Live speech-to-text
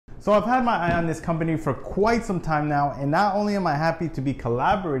So I've had my eye on this company for quite some time now, and not only am I happy to be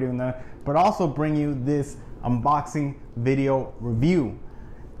collaborating with them, but also bring you this unboxing video review.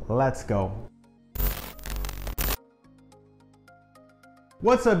 Let's go.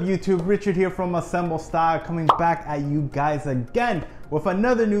 What's up YouTube? Richard here from Assemble Style, coming back at you guys again with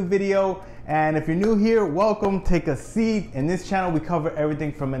another new video. And if you're new here, welcome, take a seat. In this channel we cover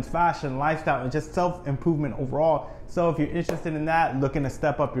everything from men's fashion, lifestyle, and just self-improvement overall. So if you're interested in that, looking to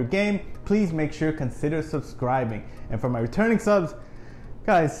step up your game, please make sure consider subscribing. And for my returning subs,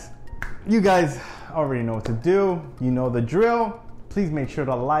 guys, you guys already know what to do. You know the drill. Please make sure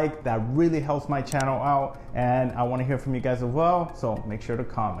to like, that really helps my channel out, and I want to hear from you guys as well, so make sure to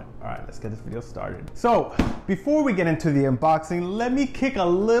comment. All right, let's get this video started. So before we get into the unboxing, let me kick a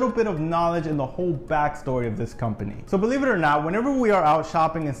little bit of knowledge in the whole backstory of this company. So believe it or not, whenever we are out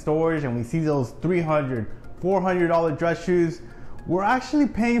shopping in stores and we see those $300, $400 dress shoes, we're actually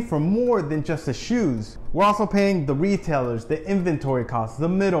paying for more than just the shoes. We're also paying the retailers, the inventory costs, the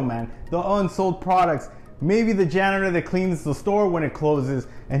middleman, the unsold products, maybe the janitor that cleans the store when it closes,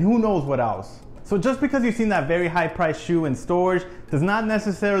 and who knows what else. So just because you've seen that very high priced shoe in stores does not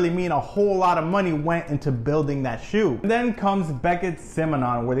necessarily mean a whole lot of money went into building that shoe. And then comes Beckett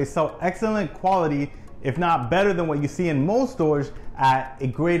Simonon, where they sell excellent quality, if not better than what you see in most stores, at a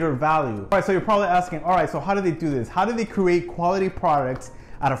greater value. All right, so you're probably asking, all right, so how do they do this? How do they create quality products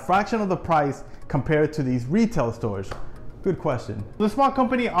at a fraction of the price compared to these retail stores? Good question. The small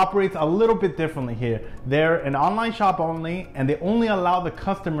company operates a little bit differently here. They're an online shop only, and they only allow the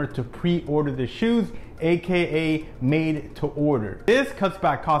customer to pre-order the shoes, aka made to order. This cuts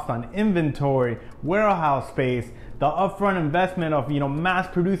back costs on inventory, warehouse space, the upfront investment of mass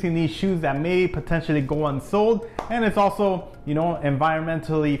producing these shoes that may potentially go unsold, and it's also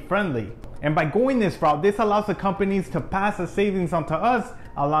environmentally friendly. And by going this route, this allows the companies to pass the savings on to us,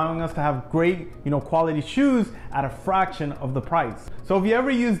 allowing us to have great, quality shoes at a fraction of the price. So if you ever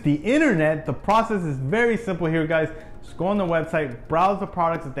use the internet, the process is very simple here, guys. Just go on the website, browse the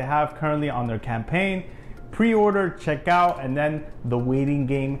products that they have currently on their campaign, pre-order, check out, and then the waiting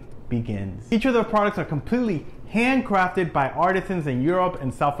game begins. Each of their products are completely handcrafted by artisans in Europe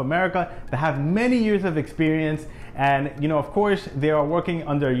and South America that have many years of experience, and of course they are working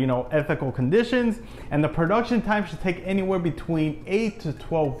under ethical conditions, and the production time should take anywhere between 8 to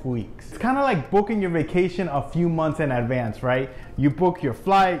 12 weeks. It's kind of like booking your vacation a few months in advance, right? You book your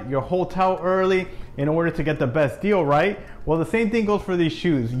flight, your hotel early in order to get the best deal, right? Well, the same thing goes for these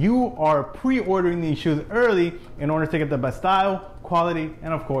shoes. You are pre-ordering these shoes early in order to get the best style, quality,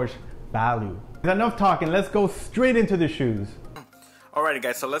 and of course value. Enough talking, let's go straight into the shoes. Alrighty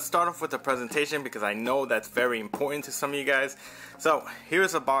guys, so let's start off with the presentation because I know that's very important to some of you guys. So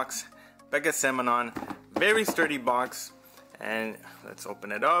here's a box, Beckett Simonon, very sturdy box, and let's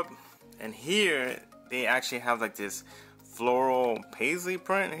open it up. And here they actually have like this floral paisley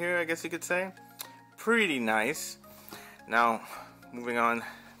print here, I guess you could say. Pretty nice. Now moving on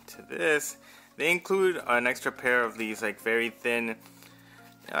to this, they include an extra pair of these like very thin,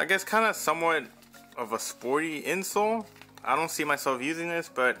 I guess kind of somewhat of a sporty insole. I don't see myself using this,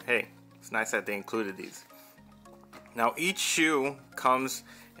 but hey, it's nice that they included these. Now each shoe comes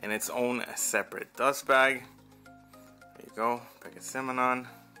in its own separate dust bag. There you go, Beckett Simonon.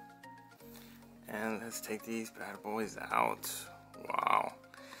 And let's take these bad boys out. Wow.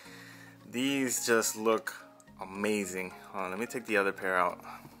 These just look amazing. Hold on, let me take the other pair out.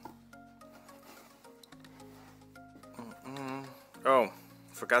 Oh,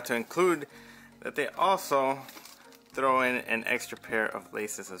 forgot to include that they also throw in an extra pair of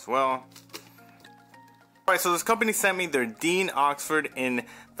laces as well. Alright, so this company sent me their Dean Oxford in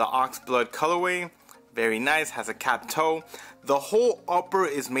the Oxblood colorway. Very nice, has a cap toe. The whole upper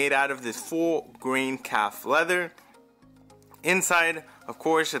is made out of this full grain calf leather. Inside, of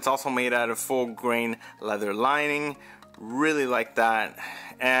course, it's also made out of full grain leather lining. Really like that.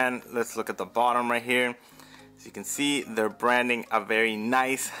 And let's look at the bottom right here. As you can see, they're branding a very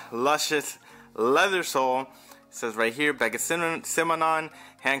nice, luscious leather sole. It says right here, Beckett Simonon,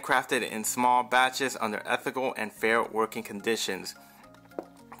 handcrafted in small batches under ethical and fair working conditions.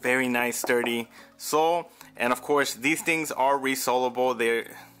 Very nice, sturdy sole. And of course, these things are resolable.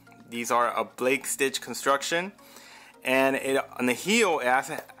 These are a Blake stitch construction. And on the heel, it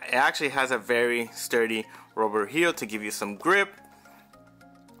actually has a very sturdy rubber heel to give you some grip.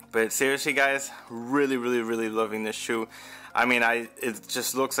 But seriously guys, really loving this shoe. I mean, it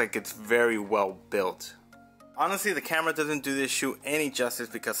just looks like it's very well built. Honestly, the camera doesn't do this shoe any justice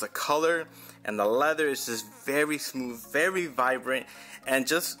because the color and the leather is just very smooth, very vibrant, and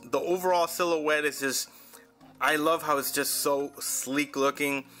just the overall silhouette is just I love how it's just so sleek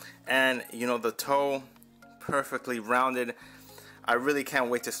looking, and you know, the toe perfectly rounded. I really can't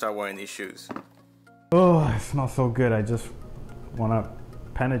wait to start wearing these shoes. Oh, it smells so good. I just want to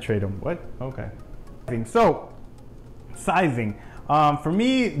penetrate them. What? Okay. So, sizing. For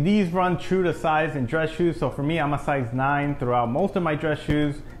me, these run true to size in dress shoes. So for me, I'm a size 9 throughout most of my dress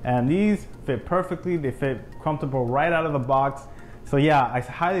shoes, and these fit perfectly. They fit comfortable right out of the box. So yeah, I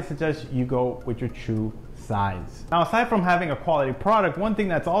highly suggest you go with your true size. Now, aside from having a quality product, one thing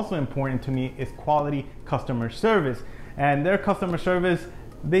that's also important to me is quality customer service. And their customer service,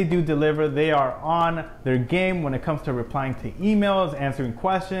 they do deliver. They are on their game when it comes to replying to emails, answering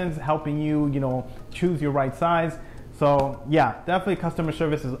questions, helping you, choose your right size. So yeah, definitely customer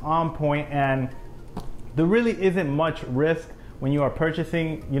service is on point, and there really isn't much risk when you are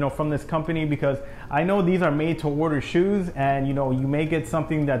purchasing, from this company, because I know these are made to order shoes, and you may get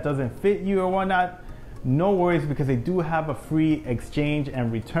something that doesn't fit you or whatnot. No worries, because they do have a free exchange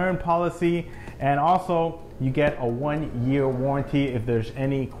and return policy, and also you get a 1-year warranty if there's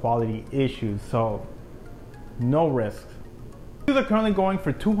any quality issues. So no risks. These are currently going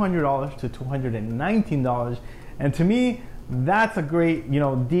for $200 to $219, and to me, that's a great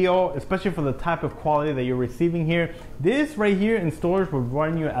deal, especially for the type of quality that you're receiving here. This right here in stores would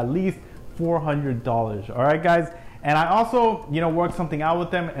run you at least $400. All right, guys. And I also worked something out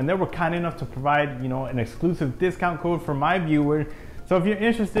with them, and they were kind enough to provide an exclusive discount code for my viewers. So if you're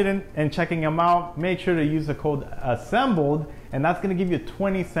interested in checking them out, make sure to use the code ASSEMBLED, and that's going to give you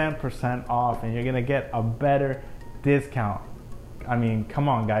 20% off, and you're going to get a better discount. I mean, come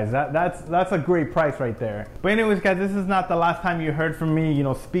on, guys, that's a great price right there. But anyways, guys, this is not the last time you heard from me,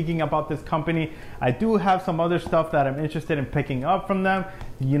 speaking about this company. I do have some other stuff that I'm interested in picking up from them.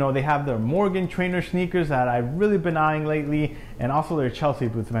 They have their Morgan trainer sneakers that I've really been eyeing lately, and also their Chelsea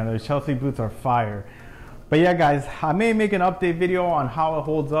boots, man. Their Chelsea boots are fire. But yeah, guys, I may make an update video on how it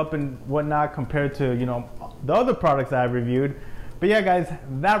holds up and whatnot compared to, the other products that I've reviewed. But yeah, guys,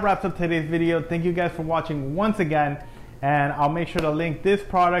 that wraps up today's video. Thank you guys for watching once again. And I'll make sure to link this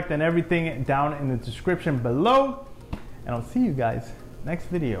product and everything down in the description below. And I'll see you guys next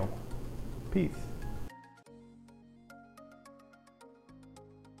video. Peace.